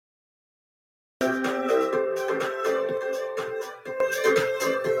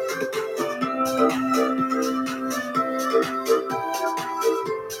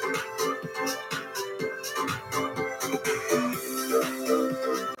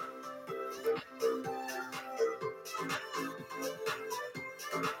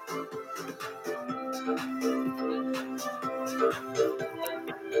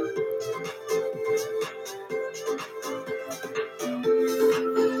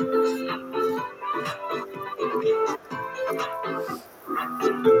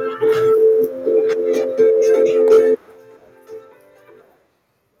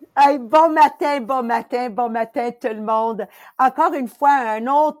Hey, bon matin, bon matin, bon matin tout le monde. Encore une fois, un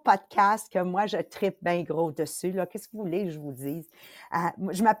autre podcast que moi, je tripe bien gros dessus. Là. Qu'est-ce que vous voulez que je vous dise?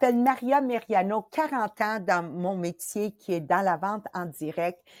 Je m'appelle Maria Meriano, 40 ans dans mon métier qui est dans la vente en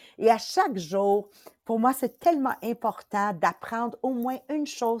direct. Et à chaque jour, pour moi, c'est tellement important d'apprendre au moins une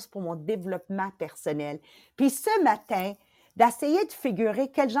chose pour mon développement personnel. Puis ce matin, d'essayer de figurer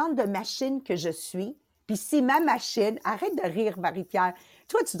quel genre de machine que je suis. Puis si ma machine, arrête de rire, Marie-Pierre,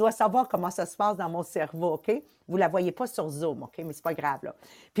 toi, tu dois savoir comment ça se passe dans mon cerveau, OK? Vous ne la voyez pas sur Zoom, OK? Mais c'est pas grave, là.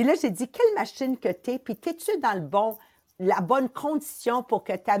 Puis là, j'ai dit, quelle machine que tu es? Puis t'es-tu dans la bonne condition pour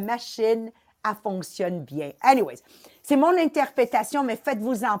que ta machine, elle fonctionne bien? Anyways, c'est mon interprétation, mais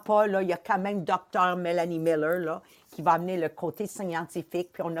faites-vous-en pas, là. Il y a quand même Dr. Melanie Miller, là, qui va amener le côté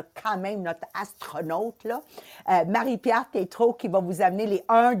scientifique. Puis on a quand même notre astronaute, là, Marie-Pierre Tétrault, qui va vous amener les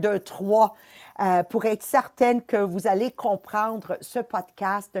 1, 2, 3 pour être certaine que vous allez comprendre ce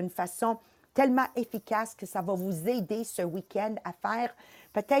podcast d'une façon tellement efficace que ça va vous aider ce week-end à faire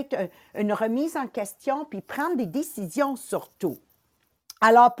peut-être une remise en question puis prendre des décisions surtout.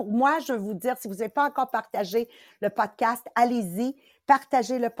 Alors, pour moi, je vais vous dire, si vous n'avez pas encore partagé le podcast, allez-y,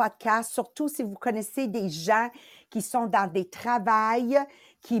 partagez le podcast, surtout si vous connaissez des gens qui sont dans des travails,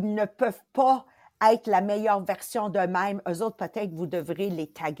 qui ne peuvent pas être la meilleure version d'eux-mêmes. Eux autres, peut-être, vous devrez les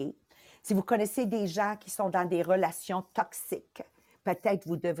taguer. Si vous connaissez des gens qui sont dans des relations toxiques, peut-être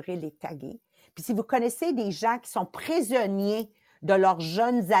vous devrez les taguer. Puis si vous connaissez des gens qui sont prisonniers de leurs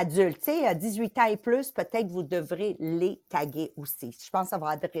jeunes adultes, tu sais, à 18 ans et plus, peut-être vous devrez les taguer aussi. Je pense que ça va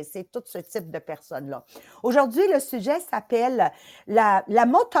adresser tout ce type de personnes-là. Aujourd'hui, le sujet s'appelle la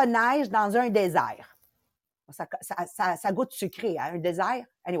motoneige dans un désert. Ça goûte sucré, hein, un désert.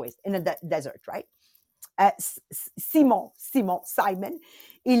 Anyways, in a desert, right? Simon,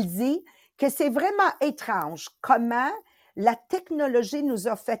 il dit que c'est vraiment étrange comment la technologie nous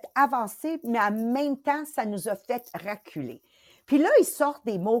a fait avancer, mais en même temps, ça nous a fait reculer. Puis là, il sort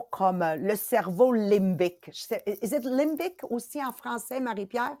des mots comme le cerveau limbique. Is it limbic aussi en français,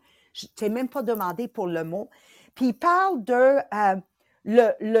 Marie-Pierre? Je t'ai même pas demandé pour le mot. Puis il parle de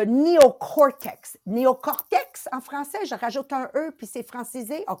le néocortex. Néocortex, en français, je rajoute un E, puis c'est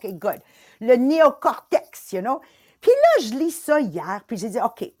francisé. OK, good. Le néocortex, you know. Puis là, je lis ça hier, puis j'ai dit,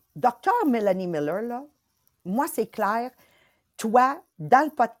 OK, Dr. Melanie Miller, là, moi, c'est clair. Toi, dans le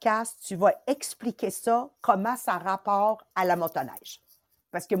podcast, tu vas expliquer ça, comment ça rapporte à la motoneige.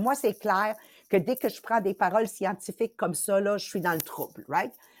 Parce que moi, c'est clair que dès que je prends des paroles scientifiques comme ça, là, je suis dans le trouble,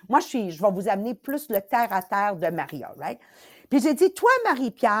 right? Moi, je vais vous amener plus le terre-à-terre de Maria, right? Puis j'ai dit, toi,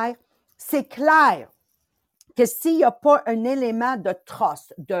 Marie-Pierre, c'est clair que s'il n'y a pas un élément de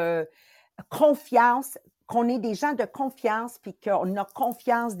trust, de confiance, qu'on est des gens de confiance, puis qu'on a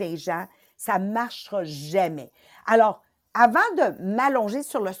confiance des gens, ça ne marchera jamais. Alors, avant de m'allonger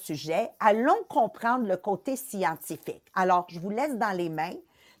sur le sujet, allons comprendre le côté scientifique. Alors, je vous laisse dans les mains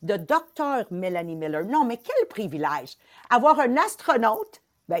de Dr. Melanie Miller. Non, mais quel privilège! Avoir un astronaute,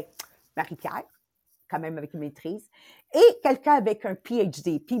 bien, Marie-Pierre, quand même avec une maîtrise, et quelqu'un avec un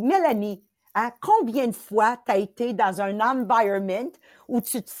PhD. Puis Mélanie, hein, combien de fois tu as été dans un environment où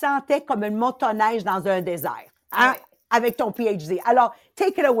tu te sentais comme une motoneige dans un désert, hein, avec ton PhD? Alors,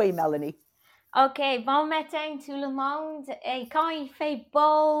 take it away, Mélanie. OK, bon matin tout le monde. Et quand il fait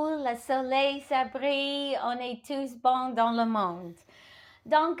beau, le soleil s'abrite, on est tous bons dans le monde.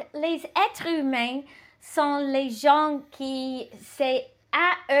 Donc, les êtres humains sont les gens qui, c'est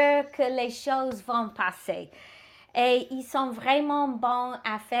à eux que les choses vont passer. Et ils sont vraiment bons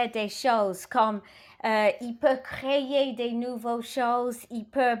à faire des choses comme ils peuvent créer des nouvelles choses, ils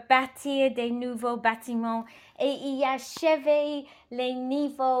peuvent bâtir des nouveaux bâtiments et y achever les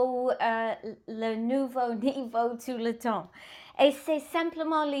niveaux, le nouveau niveau tout le temps. Et c'est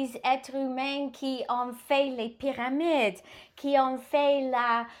simplement les êtres humains qui ont fait les pyramides, qui ont fait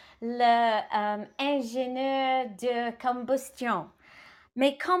l'ingénieur de combustion.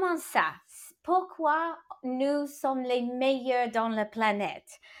 Mais comment ça? Pourquoi nous sommes les meilleurs dans la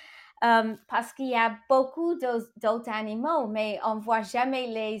planète? Parce qu'il y a beaucoup d'autres animaux, mais on ne voit jamais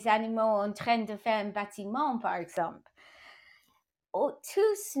les animaux en train de faire un bâtiment, par exemple.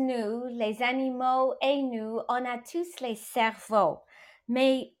 Tous nous, les animaux et nous, on a tous les cerveaux.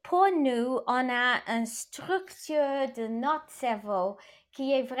 Mais pour nous, on a une structure de notre cerveau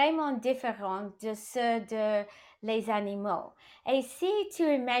qui est vraiment différente de ceux de les animaux. Et si tu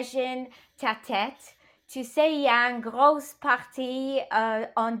imagines ta tête, tu sais, il y a une grosse partie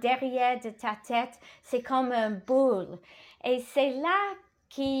en derrière de ta tête, c'est comme un boule. Et c'est là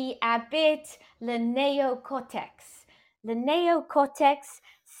qui habite le néocortex. Le néocortex,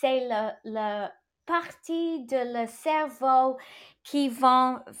 c'est le partie de le cerveau qui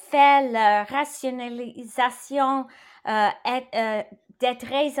vont faire la rationalisation d'être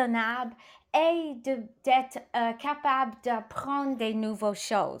raisonnable et d'être capable d'apprendre des nouvelles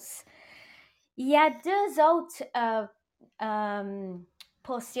choses. Il y a deux autres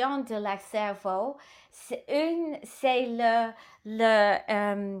portions de la cerveau. Une, c'est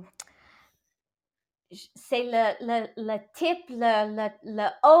c'est le type, le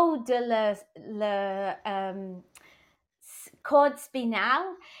haut de le corde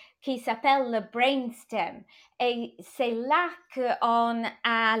spinale qui s'appelle le brainstem. Et c'est là qu'on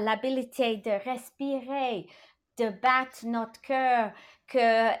a l'habilité de respirer, de battre notre cœur,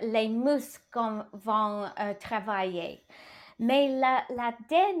 que les muscles vont travailler. Mais la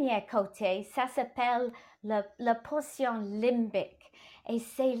dernière côté, ça s'appelle la portion limbique. Et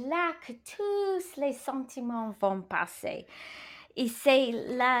c'est là que tous les sentiments vont passer. Et c'est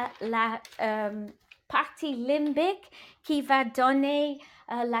la partie limbique qui va donner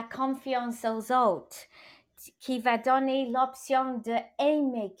la confiance aux autres, qui va donner l'option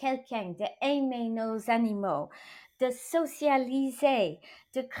d'aimer quelqu'un, d'aimer nos animaux, de socialiser,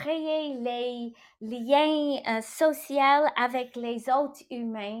 de créer les liens sociaux avec les autres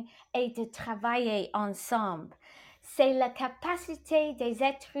humains et de travailler ensemble. C'est la capacité des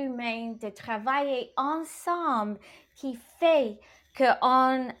êtres humains de travailler ensemble qui fait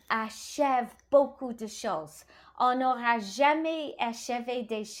qu'on achève beaucoup de choses. On n'aura jamais achevé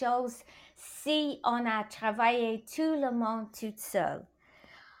des choses si on a travaillé tout le monde tout seul.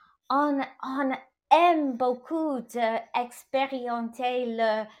 On aime beaucoup d'expérimenter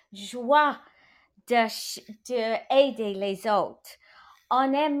la joie d'aider les autres.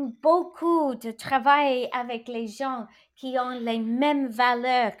 On aime beaucoup de travailler avec les gens qui ont les mêmes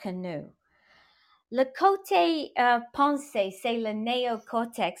valeurs que nous. Le côté pensée, c'est le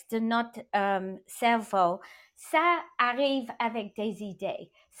néocortex de notre cerveau. Ça arrive avec des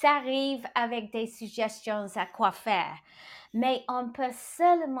idées, ça arrive avec des suggestions à quoi faire, mais on peut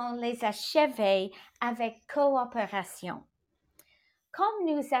seulement les achever avec coopération. Comme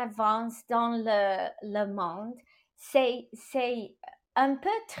nous avançons dans le monde, c'est un peu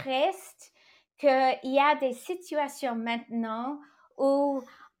triste qu'il y a des situations maintenant où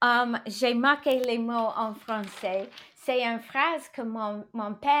j'ai marqué les mots en français. C'est une phrase que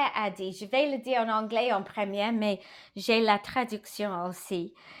mon père a dit. Je vais le dire en anglais en premier, mais j'ai la traduction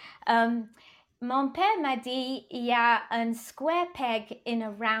aussi. Mon père m'a dit, il y a un square peg in a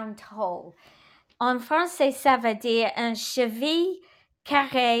round hole. En français, ça veut dire un cheville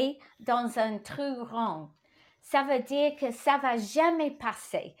carré dans un trou rond. Ça veut dire que ça va jamais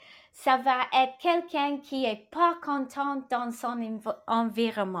passer. Ça va être quelqu'un qui est pas content dans son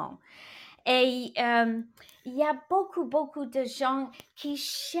environnement. Et il y a beaucoup de gens qui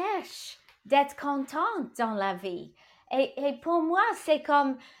cherchent d'être contents dans la vie. Et pour moi, c'est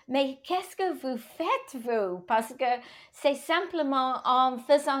comme, mais qu'est-ce que vous faites, vous? Parce que c'est simplement en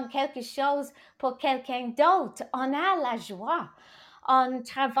faisant quelque chose pour quelqu'un d'autre, on a la joie. En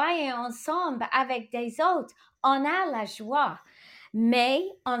travaillant ensemble avec des autres, on a la joie. Mais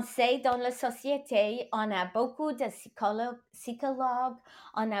on sait dans la société, on a beaucoup de psychologues,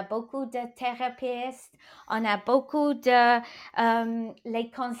 on a beaucoup de thérapeutes, on a beaucoup de les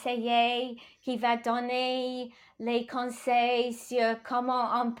conseillers qui vont donner les conseils sur comment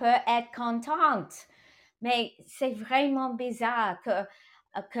on peut être contente. Mais c'est vraiment bizarre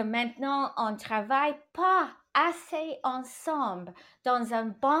que maintenant on ne travaille pas assez ensemble dans un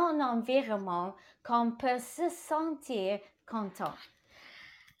bon environnement qu'on peut se sentir content.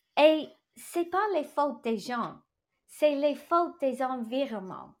 Et c'est pas les fautes des gens, c'est les fautes des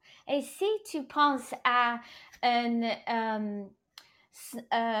environnements. Et si tu penses à un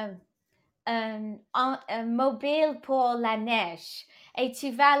mobile pour la neige et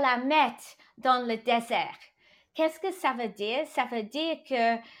tu vas la mettre dans le désert, qu'est-ce que ça veut dire? Ça veut dire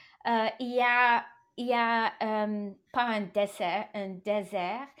que il y a pas un désert,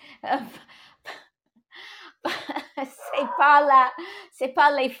 c'est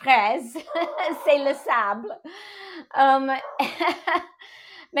pas les fraises, c'est le sable.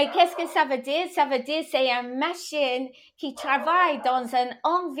 Mais qu'est-ce que ça veut dire? Ça veut dire que c'est une machine qui travaille dans un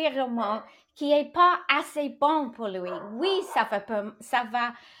environnement qui n'est pas assez bon pour lui. Oui, ça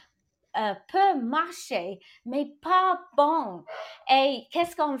va peut marcher, mais pas bon. Et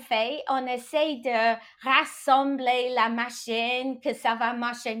qu'est-ce qu'on fait? On essaie de rassembler la machine, que ça va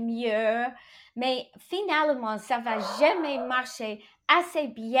marcher mieux, mais finalement, ça va jamais marcher assez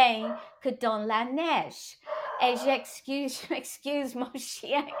bien que dans la neige. Et je m'excuse, mon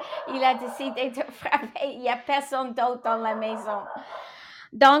chien, il a décidé de frapper. Il n'y a personne d'autre dans la maison.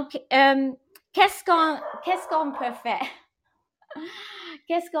 Donc, qu'est-ce qu'on peut faire?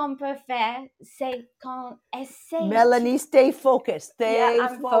 Qu'est-ce qu'on peut faire? C'est qu'on essaie. Melanie, stay focused.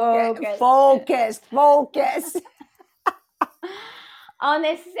 I'm focused. Focus. On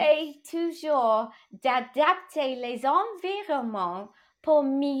essaie toujours d'adapter les environnements pour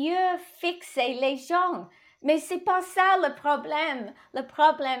mieux fixer les gens. Mais c'est pas ça le problème. Le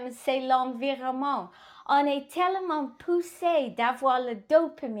problème, c'est l'environnement. On est tellement poussé d'avoir le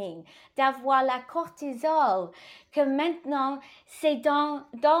dopamine, d'avoir la cortisol, que maintenant, c'est dans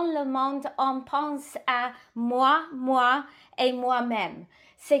le monde, on pense à moi et moi-même.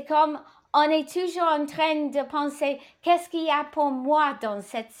 C'est comme, on est toujours en train de penser, qu'est-ce qu'il y a pour moi dans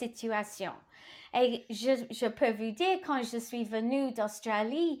cette situation? Et je peux vous dire, quand je suis venue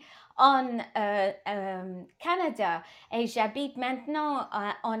d'Australie, en Canada, et j'habite maintenant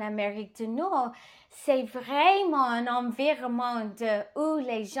en Amérique du Nord, c'est vraiment un environnement où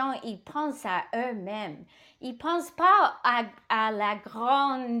les gens, ils pensent à eux-mêmes. Ils pensent pas à la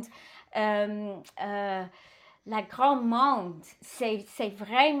grande monde. C'est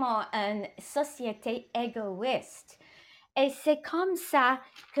vraiment une société égoïste. Et c'est comme ça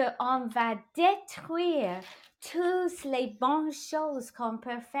qu'on va détruire toutes les bonnes choses qu'on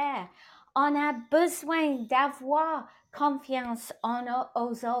peut faire. On a besoin d'avoir confiance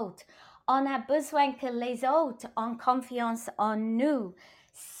aux autres. On a besoin que les autres aient confiance en nous.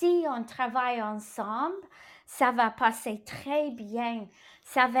 Si on travaille ensemble, ça va passer très bien.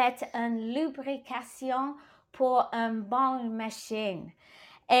 Ça va être une lubrication pour une bonne machine.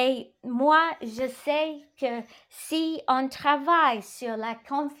 Et moi, je sais que si on travaille sur la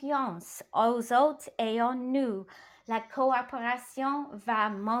confiance aux autres et en nous, la coopération va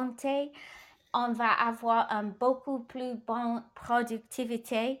monter, on va avoir une beaucoup plus bonne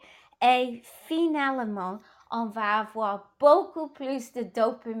productivité et finalement, on va avoir beaucoup plus de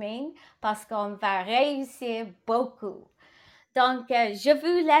dopamine parce qu'on va réussir beaucoup. Donc, je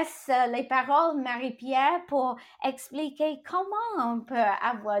vous laisse les paroles, Marie-Pierre, pour expliquer comment on peut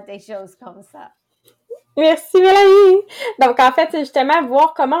avoir des choses comme ça. Merci Mélanie! Donc en fait, c'est justement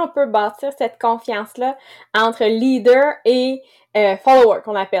voir comment on peut bâtir cette confiance-là entre leader et follower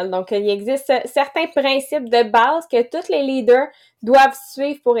qu'on appelle. Donc il existe certains principes de base que tous les leaders doivent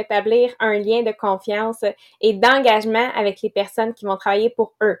suivre pour établir un lien de confiance et d'engagement avec les personnes qui vont travailler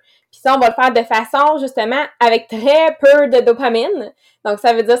pour eux. Puis ça, on va le faire de façon justement avec très peu de dopamine. Donc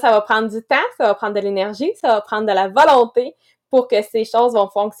ça veut dire que ça va prendre du temps, ça va prendre de l'énergie, ça va prendre de la volonté pour que ces choses vont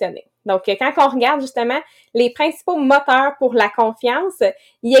fonctionner. Donc, quand on regarde justement les principaux moteurs pour la confiance,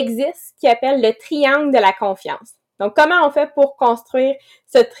 il existe ce qu'on appelle le triangle de la confiance. Donc, comment on fait pour construire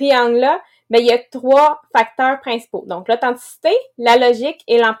ce triangle-là? Bien, il y a 3 facteurs principaux. Donc, l'authenticité, la logique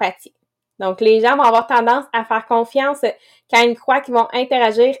et l'empathie. Donc, les gens vont avoir tendance à faire confiance quand ils croient qu'ils vont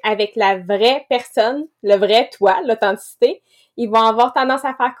interagir avec la vraie personne, le vrai toi, l'authenticité. Ils vont avoir tendance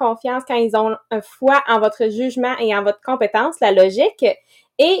à faire confiance quand ils ont foi en votre jugement et en votre compétence, la logique.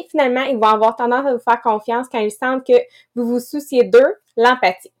 Et finalement, ils vont avoir tendance à vous faire confiance quand ils sentent que vous vous souciez d'eux,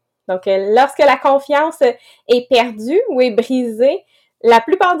 l'empathie. Donc, lorsque la confiance est perdue ou est brisée, la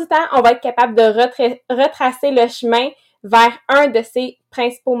plupart du temps, on va être capable de retracer le chemin vers un de ces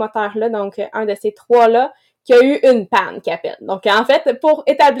principaux moteurs-là, donc un de ces 3-là, qui a eu une panne, qui appelle. Donc, en fait, pour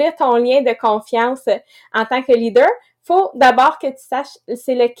établir ton lien de confiance en tant que leader, faut d'abord que tu saches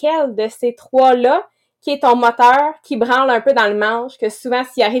c'est lequel de ces 3-là qui est ton moteur, qui branle un peu dans le manche, que souvent,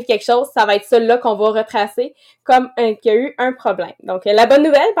 s'il arrive quelque chose, ça va être celui-là qu'on va retracer comme qu'il y a eu un problème. Donc, la bonne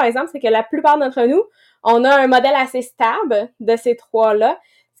nouvelle, par exemple, c'est que la plupart d'entre nous, on a un modèle assez stable de ces 3-là,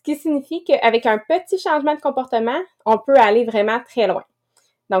 ce qui signifie qu'avec un petit changement de comportement, on peut aller vraiment très loin.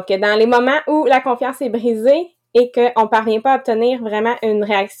 Donc, dans les moments où la confiance est brisée et qu'on ne parvient pas à obtenir vraiment une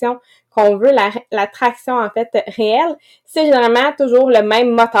réaction qu'on veut, la traction en fait réelle, c'est généralement toujours le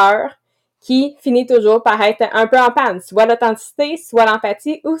même moteur qui finit toujours par être un peu en panne, soit l'authenticité, soit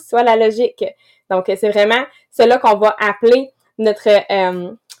l'empathie ou soit la logique. Donc, c'est vraiment cela qu'on va appeler notre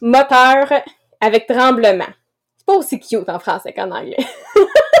moteur avec tremblement. C'est pas aussi cute en français qu'en anglais.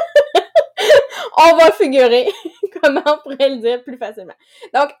 On va figurer comment on pourrait le dire plus facilement.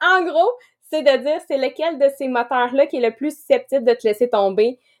 Donc, en gros, c'est de dire c'est lequel de ces moteurs-là qui est le plus susceptible de te laisser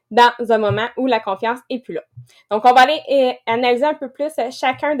tomber dans un moment où la confiance est plus là. Donc, on va aller analyser un peu plus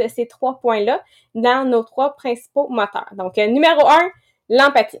chacun de ces 3 points-là dans nos 3 principaux moteurs. Donc, numéro 1,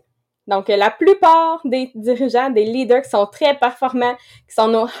 l'empathie. Donc, la plupart des dirigeants, des leaders qui sont très performants, qui sont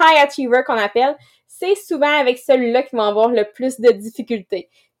nos high achievers qu'on appelle, c'est souvent avec celui-là qu'ils vont avoir le plus de difficultés.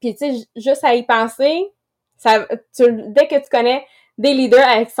 Puis, tu sais, juste à y penser, dès que tu connais des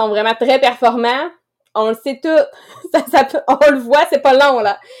leaders qui sont vraiment très performants, on le sait tout. On le voit, c'est pas long,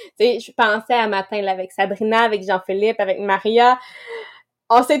 là. Tu sais, je pensais à matin, là, avec Sabrina, avec Jean-Philippe, avec Maria.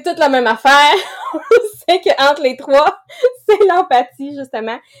 On sait toutes la même affaire. On sait qu'entre les 3, c'est l'empathie,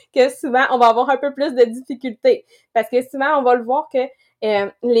 justement, que souvent, on va avoir un peu plus de difficultés. Parce que souvent, on va le voir que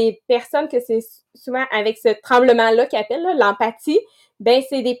les personnes que c'est souvent avec ce tremblement-là qu'ils appellent, là, l'empathie, ben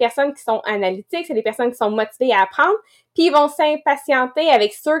c'est des personnes qui sont analytiques, c'est des personnes qui sont motivées à apprendre, puis ils vont s'impatienter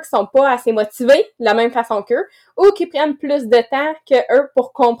avec ceux qui sont pas assez motivés de la même façon qu'eux, ou qui prennent plus de temps que eux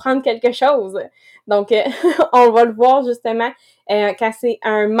pour comprendre quelque chose. Donc, on va le voir justement, quand c'est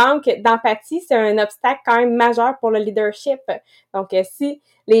un manque d'empathie, c'est un obstacle quand même majeur pour le leadership. Donc, si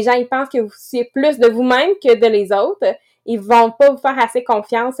les gens ils pensent que vous souciez plus de vous-même que de les autres, ils vont pas vous faire assez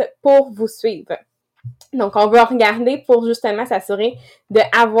confiance pour vous suivre. Donc, on va regarder pour justement s'assurer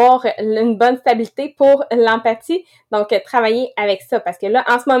d'avoir une bonne stabilité pour l'empathie. Donc, travailler avec ça. Parce que là,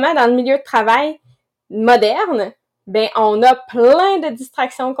 en ce moment, dans le milieu de travail moderne, ben, on a plein de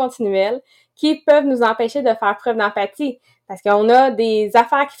distractions continuelles qui peuvent nous empêcher de faire preuve d'empathie. Parce qu'on a des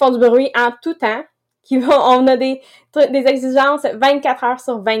affaires qui font du bruit en tout temps. On a des exigences 24 heures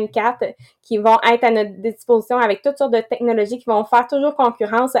sur 24 qui vont être à notre disposition avec toutes sortes de technologies qui vont faire toujours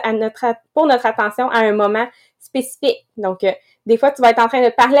concurrence pour notre attention à un moment spécifique. Donc, des fois, tu vas être en train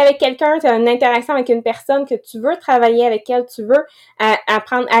de parler avec quelqu'un, tu as une interaction avec une personne que tu veux travailler avec elle, tu veux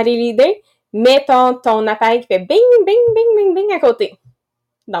apprendre à les leader, mais ton appareil qui fait bing, bing, bing, bing, bing à côté.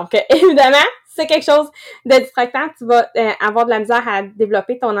 Donc, évidemment, c'est quelque chose de distractant, tu vas avoir de la misère à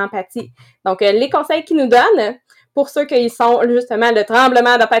développer ton empathie. Donc, les conseils qu'ils nous donnent, pour ceux qui sont justement le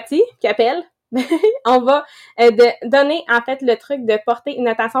tremblement d'empathie, qui appellent, on va donner en fait le truc de porter une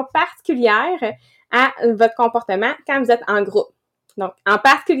attention particulière à votre comportement quand vous êtes en groupe. Donc, en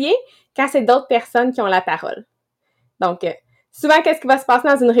particulier, quand c'est d'autres personnes qui ont la parole. Donc, souvent, qu'est-ce qui va se passer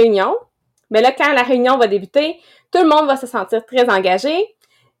dans une réunion? Mais là, quand la réunion va débuter, tout le monde va se sentir très engagé.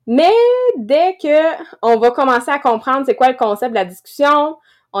 Mais dès que on va commencer à comprendre c'est quoi le concept de la discussion,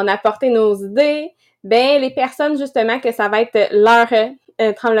 on a apporté nos idées, ben les personnes justement que ça va être leur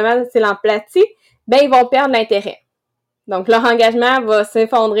tremblement, c'est l'empathie, ben ils vont perdre l'intérêt. Donc leur engagement va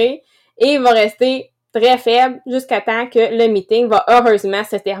s'effondrer et il va rester très faible jusqu'à temps que le meeting va heureusement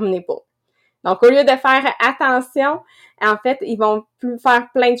se terminer pour. Donc, au lieu de faire attention, en fait, ils vont plus faire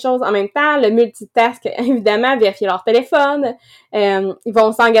plein de choses en même temps. Le multitask, évidemment, vérifier leur téléphone. Ils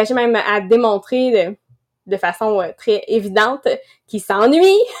vont s'engager même à démontrer de façon très évidente qu'ils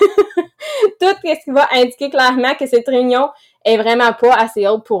s'ennuient. Tout ce qui va indiquer clairement que cette réunion est vraiment pas assez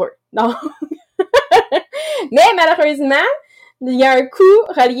haute pour eux. Donc, mais malheureusement, il y a un coût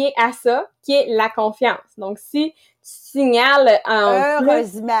relié à ça qui est la confiance. Donc, si tu signales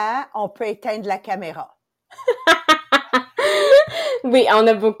heureusement, on peut éteindre la caméra. Oui, on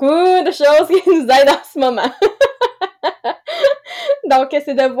a beaucoup de choses qui nous aident en ce moment. Donc,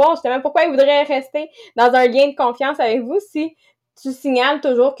 c'est de voir justement pourquoi ils voudraient rester dans un lien de confiance avec vous si tu signales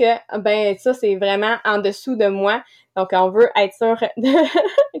toujours que, ben, ça, c'est vraiment en dessous de moi. Donc, on veut être sûr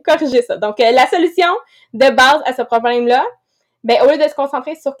de corriger ça. Donc, la solution de base à ce problème-là, ben, au lieu de se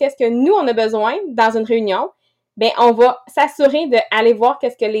concentrer sur qu'est-ce que nous, on a besoin dans une réunion, ben, on va s'assurer d'aller voir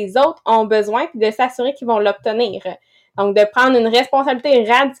qu'est-ce que les autres ont besoin puis de s'assurer qu'ils vont l'obtenir. Donc, de prendre une responsabilité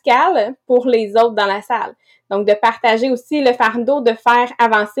radicale pour les autres dans la salle. Donc, de partager aussi le fardeau de faire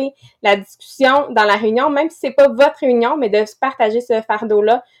avancer la discussion dans la réunion, même si c'est pas votre réunion, mais de partager ce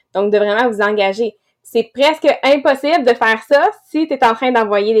fardeau-là. Donc, de vraiment vous engager. C'est presque impossible de faire ça si tu es en train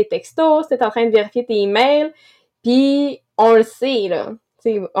d'envoyer des textos, si tu es en train de vérifier tes emails, puis on le sait, là.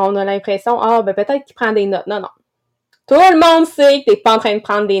 T'sais, on a l'impression, ben peut-être qu'il prend des notes. Non. Tout le monde sait que t'es pas en train de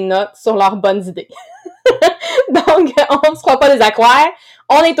prendre des notes sur leurs bonnes idées. Donc, on ne se fera pas des accroire,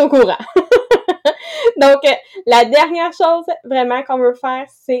 on est au courant. Donc, la dernière chose vraiment qu'on veut faire,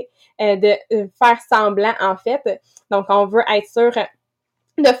 c'est de faire semblant, en fait. Donc, on veut être sûr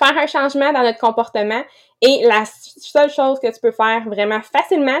de faire un changement dans notre comportement et la seule chose que tu peux faire vraiment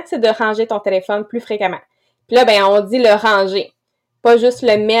facilement, c'est de ranger ton téléphone plus fréquemment. Puis là, ben, on dit le ranger. Pas juste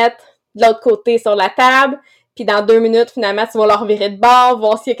le mettre de l'autre côté sur la table, puis dans 2 minutes, finalement, tu vas le revirer de bord,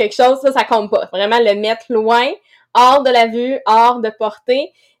 voir s'il y a quelque chose, ça compte pas. Vraiment le mettre loin, hors de la vue, hors de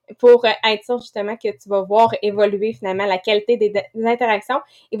portée, pour être sûr justement que tu vas voir évoluer finalement la qualité des interactions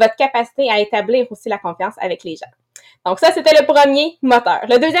et votre capacité à établir aussi la confiance avec les gens. Donc ça, c'était le premier moteur.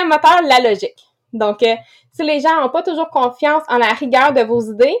 Le deuxième moteur, la logique. Donc, si les gens n'ont pas toujours confiance en la rigueur de vos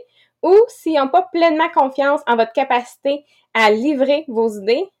idées ou s'ils n'ont pas pleinement confiance en votre capacité à livrer vos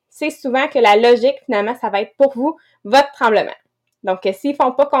idées, c'est souvent que la logique, finalement, ça va être pour vous votre tremblement. Donc, s'ils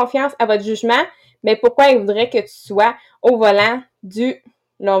font pas confiance à votre jugement, mais pourquoi ils voudraient que tu sois au volant du...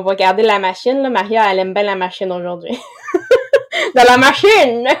 Là, on va garder la machine. Là. Maria, elle aime bien la machine aujourd'hui. De la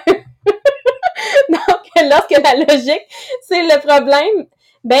machine! Donc, lorsque la logique, c'est le problème,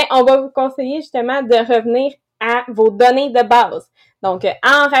 ben, on va vous conseiller justement de revenir à vos données de base. Donc,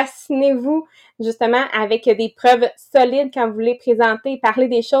 enracinez-vous justement avec des preuves solides quand vous les présentez. Parlez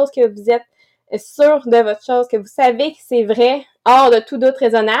des choses que vous êtes sûr de votre chose, que vous savez que c'est vrai, hors de tout doute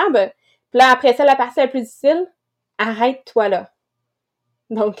raisonnable. Puis là, après ça, la partie la plus difficile, arrête-toi là.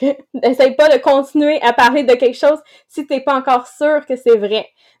 Donc, n'essaye pas de continuer à parler de quelque chose si tu n'es pas encore sûr que c'est vrai.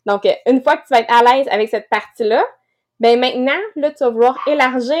 Donc, une fois que tu vas être à l'aise avec cette partie-là, ben maintenant, là, tu vas vouloir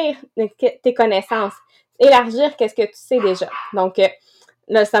élargir tes connaissances, élargir qu'est-ce que tu sais déjà. Donc,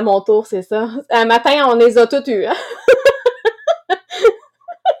 là, c'est à mon tour, c'est ça. Un matin, on les a tous eus. Hein?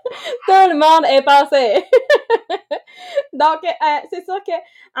 Tout le monde est passé. Donc, c'est sûr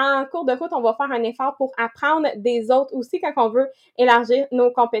qu'en cours de route, on va faire un effort pour apprendre des autres aussi quand on veut élargir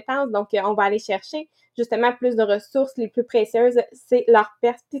nos compétences. Donc, on va aller chercher justement plus de ressources les plus précieuses. C'est leur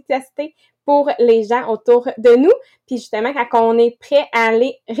perspicacité pour les gens autour de nous. Puis justement, quand on est prêt à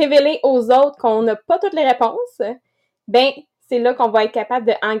aller révéler aux autres qu'on n'a pas toutes les réponses, ben c'est là qu'on va être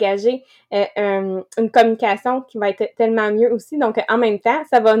capable d'engager une communication qui va être tellement mieux aussi. Donc, en même temps,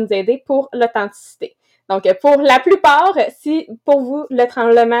 ça va nous aider pour l'authenticité. Donc, pour la plupart, si pour vous, le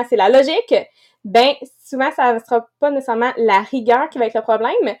tremblement, c'est la logique, ben souvent, ça ne sera pas nécessairement la rigueur qui va être le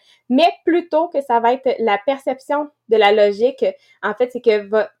problème, mais plutôt que ça va être la perception de la logique. En fait, c'est que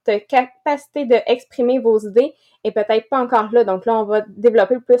votre capacité d'exprimer vos idées est peut-être pas encore là. Donc là, on va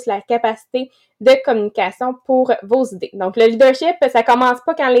développer plus la capacité de communication pour vos idées. Donc, le leadership, ça commence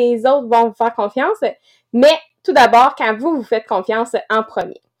pas quand les autres vont vous faire confiance, mais tout d'abord quand vous vous faites confiance en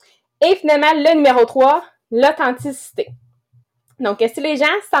premier. Et finalement, le numéro 3, l'authenticité. Donc, si les gens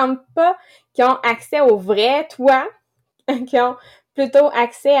ne sentent pas qu'ils ont accès au vrai toi, qu'ils ont plutôt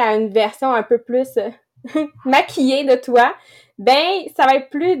accès à une version un peu plus maquillée de toi, ben ça va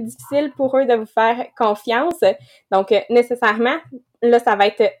être plus difficile pour eux de vous faire confiance. Donc, nécessairement, là, ça va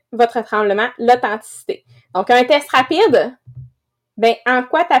être votre tremblement, l'authenticité. Donc, un test rapide, ben en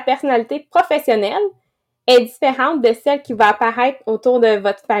quoi ta personnalité professionnelle est différente de celle qui va apparaître autour de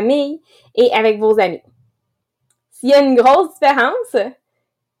votre famille et avec vos amis. S'il y a une grosse différence,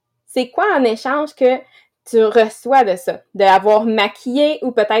 c'est quoi en échange que tu reçois de ça? D'avoir maquillé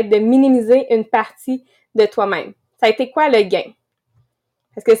ou peut-être de minimiser une partie de toi-même. Ça a été quoi le gain?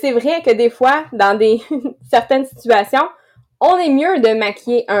 Parce que c'est vrai que des fois, dans certaines situations, on est mieux de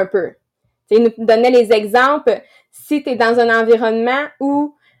maquiller un peu. Tu nous donnais les exemples. Si tu es dans un environnement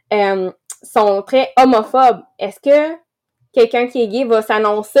où sont très homophobes, est-ce que quelqu'un qui est gay va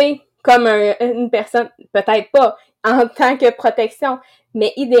s'annoncer comme une personne? Peut-être pas, en tant que protection.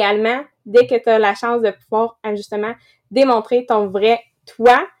 Mais idéalement, dès que tu as la chance de pouvoir justement démontrer ton vrai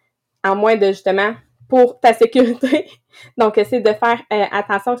toi, en moins de justement pour ta sécurité. Donc, c'est de faire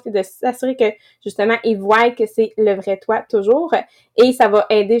attention, c'est de s'assurer que justement, ils voient que c'est le vrai toi toujours. Et ça va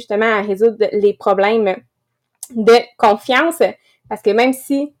aider justement à résoudre les problèmes de confiance. Parce que même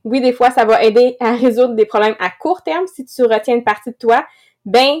si, oui, des fois, ça va aider à résoudre des problèmes à court terme, si tu retiens une partie de toi,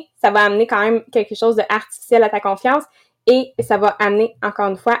 ben, ça va amener quand même quelque chose d'artificiel à ta confiance et ça va amener, encore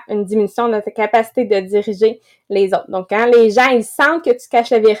une fois, une diminution de ta capacité de diriger les autres. Donc, quand les gens, ils sentent que tu caches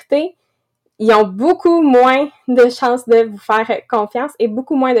la vérité, ils ont beaucoup moins de chances de vous faire confiance et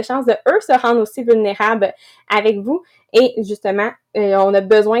beaucoup moins de chances de, eux, se rendre aussi vulnérables avec vous. Et justement, on a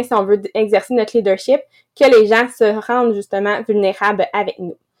besoin, si on veut exercer notre leadership, que les gens se rendent justement vulnérables avec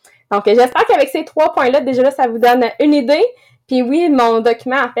nous. Donc, j'espère qu'avec ces 3 points-là, déjà là, ça vous donne une idée. Puis oui, mon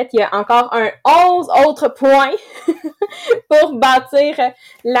document, en fait, il y a encore 11 autres points pour bâtir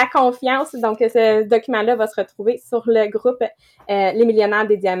la confiance. Donc, ce document-là va se retrouver sur le groupe Les Millionnaires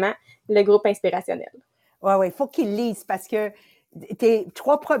des Diamants, le groupe inspirationnel. Oui, il faut qu'ils lisent parce que tes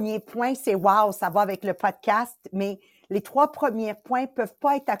 3 premiers points, c'est wow, ça va avec le podcast, mais les 3 premiers points peuvent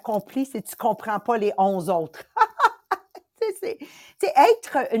pas être accomplis si tu comprends pas les 11 autres.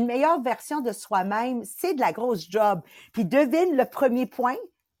 Être une meilleure version de soi-même, c'est de la grosse job. Puis devine le premier point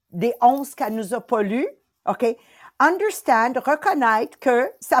des 11 qu'elle nous a pas lu, OK? Understand, reconnaître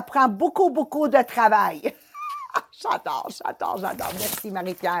que ça prend beaucoup, beaucoup de travail. J'adore. Merci,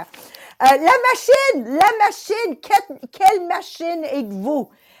 Marie-Pierre. La machine, quelle machine êtes-vous?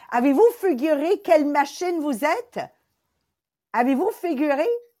 Avez-vous figuré quelle machine vous êtes? Avez-vous figuré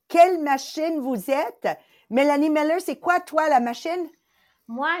quelle machine vous êtes? Mélanie Miller, c'est quoi, toi, la machine?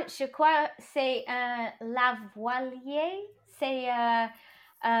 Moi, je crois que c'est la voilier. C'est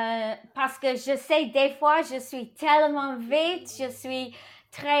parce que je sais, des fois, je suis tellement vite, je suis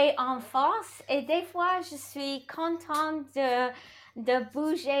très en force et des fois, je suis contente de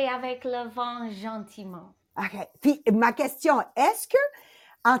bouger avec le vent gentiment. OK. Puis, ma question, est-ce que,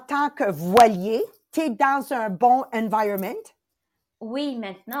 en tant que voilier, tu es dans un bon environment? Oui,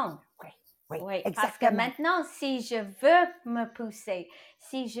 maintenant. Oui, parce que exactement. maintenant, si je veux me pousser,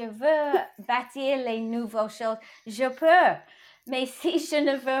 si je veux bâtir les nouvelles choses, je peux. Mais si je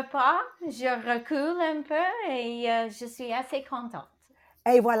ne veux pas, je recule un peu et je suis assez contente.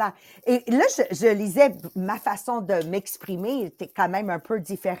 Et voilà. Et là, je lisais ma façon de m'exprimer était quand même un peu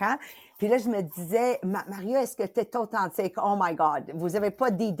différent. Puis là, je me disais, Mario, est-ce que tu es authentique? Oh my God, vous n'avez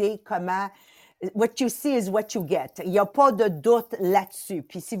pas d'idée comment... What you see is what you get. Il n'y a pas de doute là-dessus.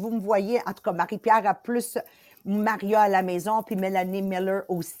 Puis si vous me voyez, en tout cas, Marie-Pierre a plus Mario à la maison, puis Mélanie Miller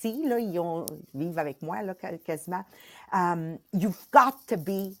aussi, là, ils vivent avec moi, là, quasiment. You've got to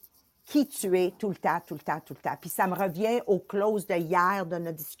be qui tu es tout le temps. Puis ça me revient au close de hier, de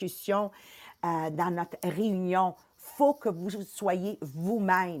notre discussion, dans notre réunion. Faut que vous soyez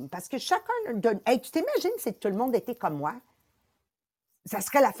vous-même. Parce que chacun de... Hey, tu t'imagines si tout le monde était comme moi? Ça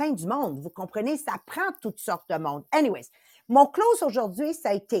serait la fin du monde, vous comprenez? Ça prend toutes sortes de monde. Anyways, mon close aujourd'hui, ça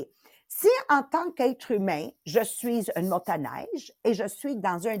a été, si en tant qu'être humain, je suis une motoneige et je suis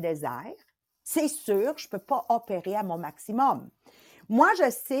dans un désert, c'est sûr, je ne peux pas opérer à mon maximum. Moi, je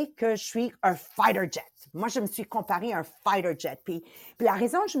sais que je suis un fighter jet. Moi, je me suis comparée à un fighter jet. Puis la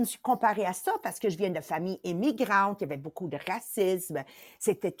raison que je me suis comparée à ça, parce que je viens de famille immigrante, il y avait beaucoup de racisme.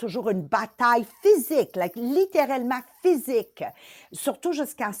 C'était toujours une bataille physique, littéralement physique. Surtout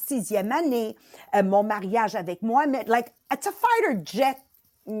jusqu'en 6e année, mon mariage avec moi, mais it's a fighter jet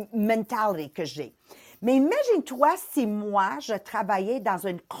mentality que j'ai. Mais imagine-toi si moi, je travaillais dans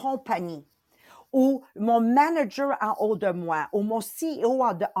une compagnie où mon manager en haut de moi, ou mon CEO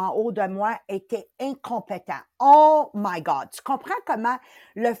en haut de moi était incompétent. Oh my God! Tu comprends comment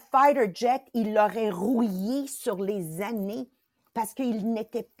le fighter jet, il l'aurait rouillé sur les années parce qu'il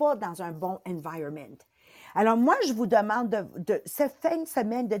n'était pas dans un bon environment. Alors moi, je vous demande de cette fin de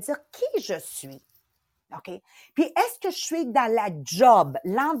semaine de dire qui je suis. OK? Puis est-ce que je suis dans la job,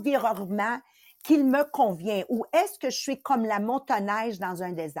 l'environnement qu'il me convient, ou est-ce que je suis comme la motoneige dans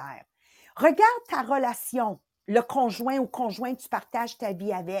un désert? Regarde ta relation, le conjoint ou conjointe que tu partages ta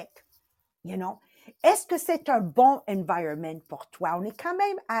vie avec. You know? Est-ce que c'est un bon environment pour toi? On est quand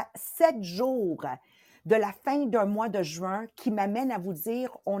même à 7 jours de la fin d'un mois de juin qui m'amène à vous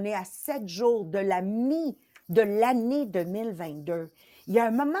dire on est à 7 jours de la de l'année 2022. Il y a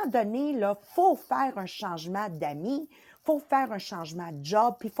un moment donné, il faut faire un changement d'amis, il faut faire un changement de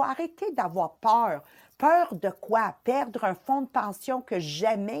job, puis il faut arrêter d'avoir peur. Peur de quoi? Perdre un fonds de pension que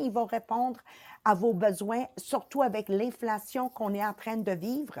jamais il va répondre à vos besoins, surtout avec l'inflation qu'on est en train de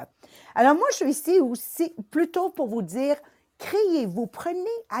vivre. Alors moi, je suis ici aussi plutôt pour vous dire, créez-vous,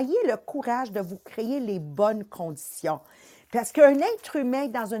 ayez le courage de vous créer les bonnes conditions. Parce qu'un être humain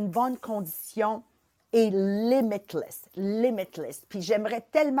dans une bonne condition est limitless. Puis j'aimerais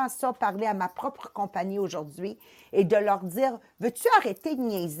tellement ça parler à ma propre compagnie aujourd'hui et de leur dire, veux-tu arrêter de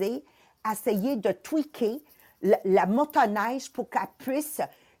niaiser? Essayer de tweaker la motoneige pour qu'elle puisse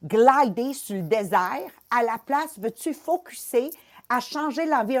glider sur le désert. À la place, veux-tu focusser à changer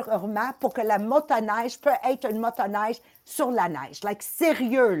l'environnement pour que la motoneige peut être une motoneige sur la neige?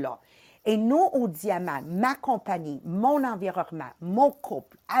 Sérieux, là. Et nous, au Diamant, ma compagnie, mon environnement, mon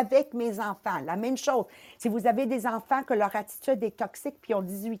couple, avec mes enfants, la même chose. Si vous avez des enfants que leur attitude est toxique puis ils ont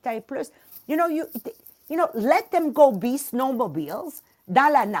 18 ans et plus, you know, let them go be snowmobiles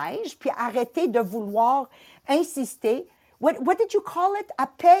dans la neige, puis arrêtez de vouloir insister. What did you call it? A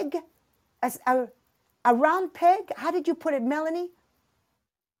peg? A round peg? How did you put it, Melanie?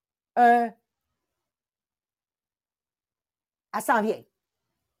 Elle s'en vient.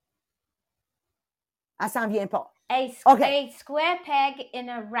 Elle s'en vient pas. A square peg in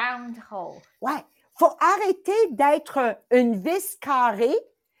a round hole. Ouais. Faut arrêter d'être une vis carrée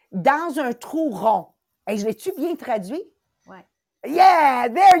dans un trou rond. Et je l'ai-tu bien traduit? Ouais. Yeah,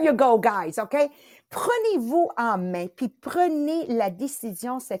 there you go, guys, OK? Prenez-vous en main, puis prenez la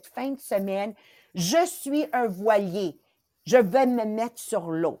décision cette fin de semaine. Je suis un voilier. Je vais me mettre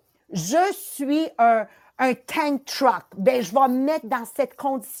sur l'eau. Je suis un un tank truck. Ben, je vais me mettre dans cette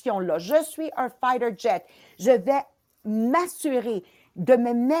condition-là. Je suis un fighter jet. Je vais m'assurer de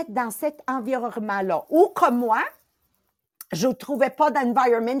me mettre dans cet environnement-là. Ou comme moi, je ne trouvais pas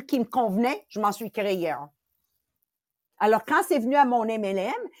d'environnement qui me convenait, je m'en suis créé un. Alors, quand c'est venu à mon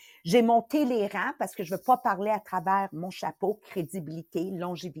MLM, j'ai monté les rangs parce que je ne veux pas parler à travers mon chapeau. Crédibilité,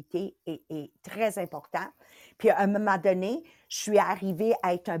 longévité est très important. Puis, à un moment donné, je suis arrivée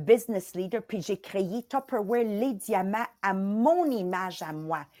à être un business leader, puis j'ai créé Tupperware Les Diamants à mon image à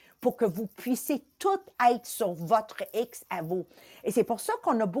moi pour que vous puissiez tout être sur votre X à vous. Et c'est pour ça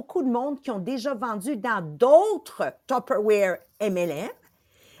qu'on a beaucoup de monde qui ont déjà vendu dans d'autres Tupperware MLM.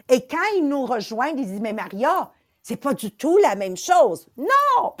 Et quand ils nous rejoignent, ils disent, mais Maria, c'est pas du tout la même chose.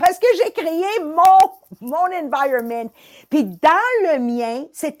 Non, parce que j'ai créé mon environment. Puis dans le mien,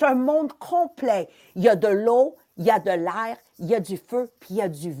 c'est un monde complet. Il y a de l'eau, il y a de l'air, il y a du feu, puis il y a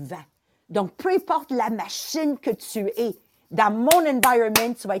du vent. Donc, peu importe la machine que tu es, dans mon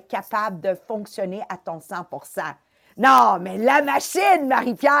environment, tu vas être capable de fonctionner à ton 100%. Non, mais la machine,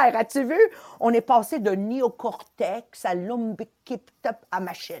 Marie-Pierre, as-tu vu? On est passé de néocortex à l'umbiciptop à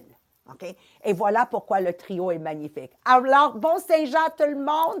machine. OK? Et voilà pourquoi le trio est magnifique. Alors, bon Saint-Jean tout le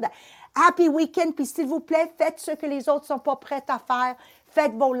monde. Happy week-end. Puis s'il vous plaît, faites ce que les autres ne sont pas prêts à faire.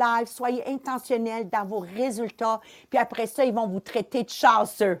 Faites vos lives. Soyez intentionnels dans vos résultats. Puis après ça, ils vont vous traiter de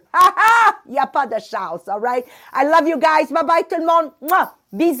chanceux. Ha ha! Il n'y a pas de chance. All right? I love you guys. Bye-bye tout le monde. Mouah!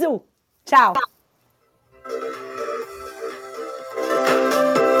 Bisous. Ciao.